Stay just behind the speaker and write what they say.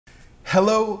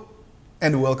Hello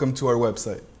and welcome to our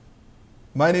website.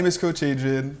 My name is Coach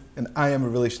Adrian and I am a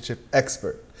relationship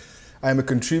expert. I am a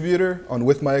contributor on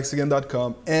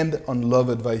withmyexagain.com and on Love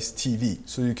Advice TV.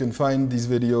 So you can find these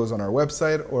videos on our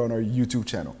website or on our YouTube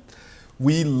channel.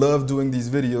 We love doing these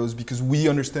videos because we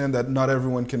understand that not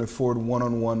everyone can afford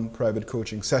one-on-one private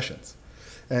coaching sessions.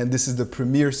 And this is the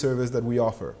premier service that we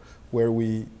offer, where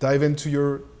we dive into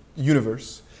your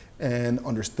universe and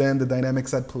understand the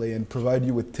dynamics at play and provide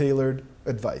you with tailored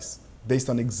advice based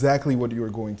on exactly what you are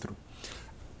going through.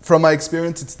 From my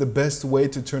experience, it's the best way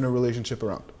to turn a relationship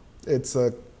around. It's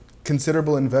a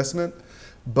considerable investment,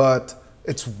 but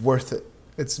it's worth it.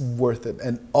 It's worth it.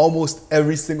 And almost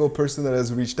every single person that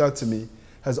has reached out to me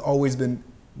has always been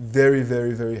very,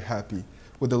 very, very happy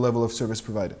with the level of service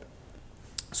provided.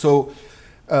 So,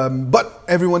 but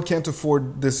everyone can't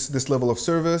afford this level of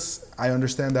service. I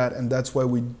understand that, and that's why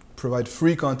we provide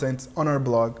free content on our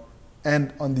blog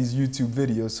and on these YouTube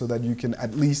videos so that you can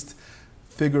at least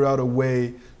figure out a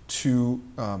way to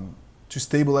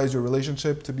stabilize your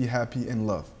relationship, to be happy in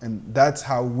love. And that's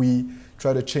how we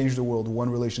try to change the world one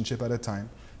relationship at a time,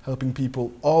 helping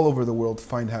people all over the world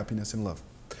find happiness in love.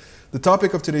 The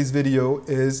topic of today's video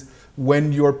is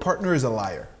when your partner is a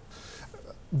liar.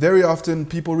 Very often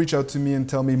people reach out to me and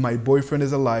tell me my boyfriend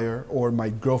is a liar or my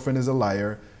girlfriend is a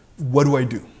liar. What do I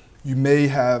do? You may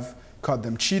have caught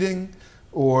them cheating,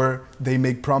 or they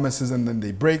make promises and then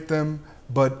they break them,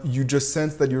 but you just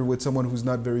sense that you're with someone who's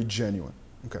not very genuine.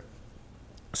 Okay.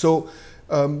 So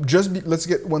let's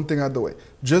get one thing out of the way.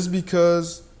 Just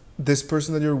because this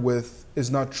person that you're with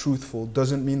is not truthful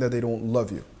doesn't mean that they don't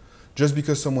love you. Just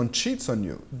because someone cheats on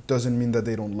you doesn't mean that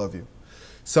they don't love you.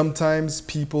 Sometimes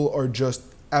people are just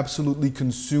absolutely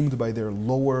consumed by their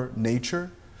lower nature,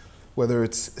 whether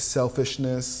it's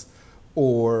selfishness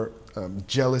or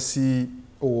jealousy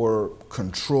or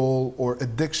control or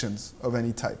addictions of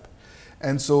any type.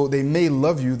 And so they may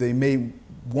love you, they may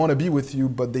want to be with you,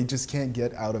 but they just can't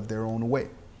get out of their own way.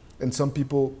 And some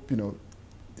people,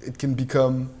 it can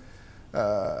become,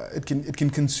 it can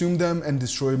consume them and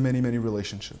destroy many, many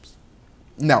relationships.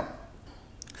 Now,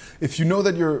 if you know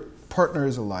that your partner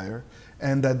is a liar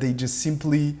and that they just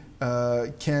simply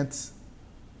can't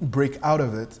break out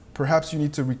of it, perhaps you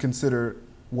need to reconsider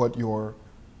what your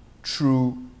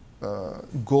true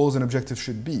goals and objectives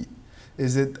should be.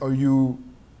 Are you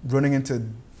running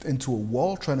into a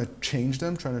wall, trying to change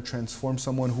them, trying to transform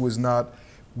someone who is not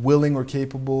willing or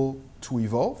capable to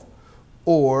evolve?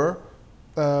 Or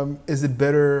is it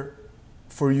better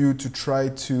for you to try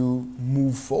to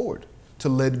move forward, to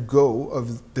let go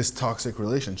of this toxic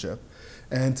relationship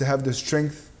and to have the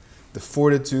strength, the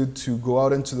fortitude to go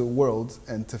out into the world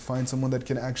and to find someone that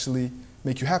can actually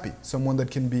make you happy, someone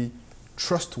that can be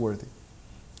trustworthy?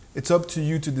 It's up to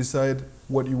you to decide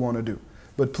what you want to do.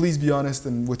 But please be honest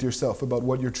and with yourself about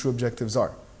what your true objectives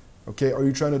are. Okay? Are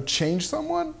you trying to change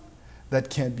someone that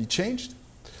can't be changed?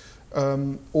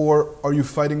 Or are you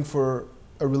fighting for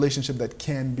a relationship that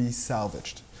can be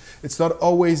salvaged? It's not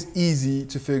always easy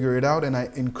to figure it out, and I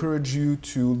encourage you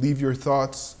to leave your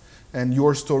thoughts and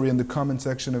your story in the comment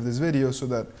section of this video so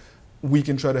that we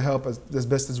can try to help as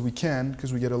best as we can,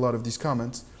 because we get a lot of these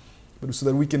comments, but so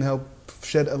that we can help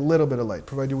shed a little bit of light,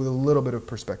 provide you with a little bit of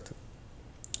perspective.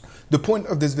 The point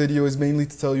of this video is mainly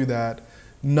to tell you that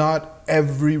not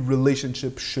every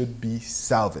relationship should be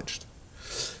salvaged.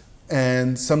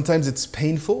 And sometimes it's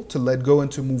painful to let go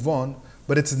and to move on,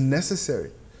 but it's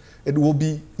necessary. It will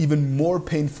be even more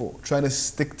painful trying to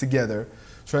stick together,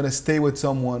 trying to stay with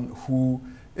someone who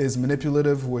is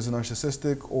manipulative, who is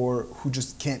narcissistic, or who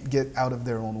just can't get out of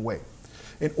their own way.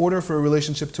 In order for a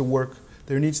relationship to work,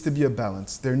 there needs to be a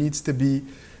balance. There needs to be,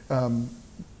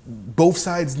 both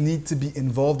sides need to be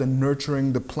involved in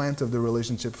nurturing the plant of the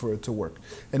relationship for it to work.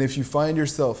 And if you find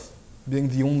yourself being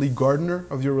the only gardener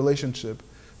of your relationship,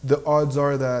 the odds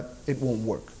are that it won't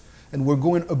work. And we're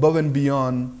going above and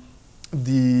beyond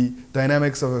the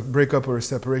dynamics of a breakup or a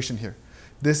separation here.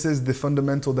 This is the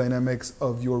fundamental dynamics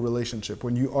of your relationship.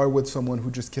 When you are with someone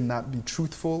who just cannot be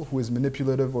truthful, who is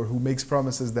manipulative, or who makes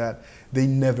promises that they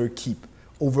never keep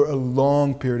over a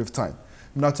long period of time.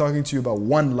 I'm not talking to you about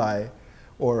one lie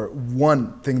or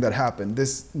one thing that happened.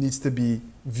 This needs to be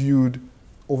viewed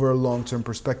over a long-term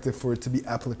perspective for it to be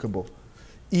applicable.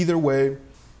 Either way,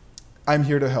 I'm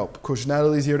here to help. Coach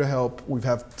Natalie's here to help. We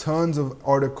have tons of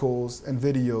articles and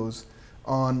videos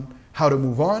on how to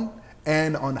move on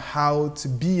and on how to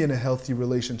be in a healthy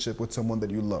relationship with someone that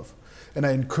you love. And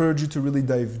I encourage you to really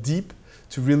dive deep,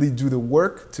 to really do the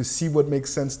work, to see what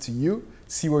makes sense to you,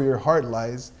 see where your heart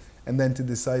lies, and then to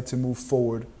decide to move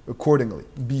forward accordingly.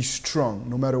 Be strong,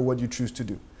 no matter what you choose to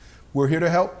do. We're here to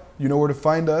help. You know where to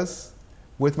find us.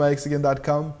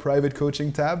 withmyexagain.com, private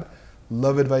coaching tab.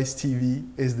 Love Advice TV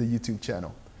is the YouTube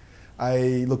channel.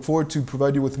 I look forward to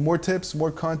provide you with more tips,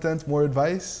 more content, more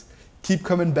advice. Keep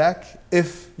coming back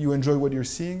if you enjoy what you're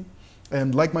seeing.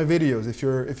 And like my videos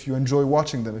if you enjoy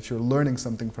watching them, if you're learning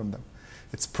something from them.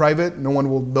 It's private. No one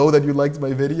will know that you liked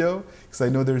my video because I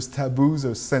know there's taboos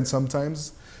or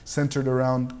sometimes centered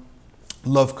around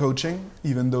love coaching,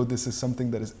 even though this is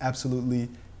something that is absolutely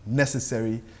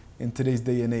necessary in today's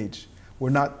day and age. We're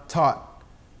not taught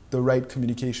the right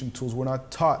communication tools. We're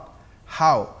not taught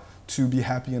how to be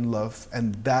happy in love,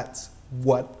 and that's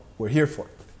what we're here for.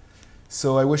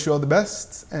 So I wish you all the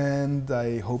best, and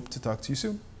I hope to talk to you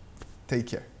soon. Take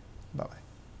care. Bye-bye.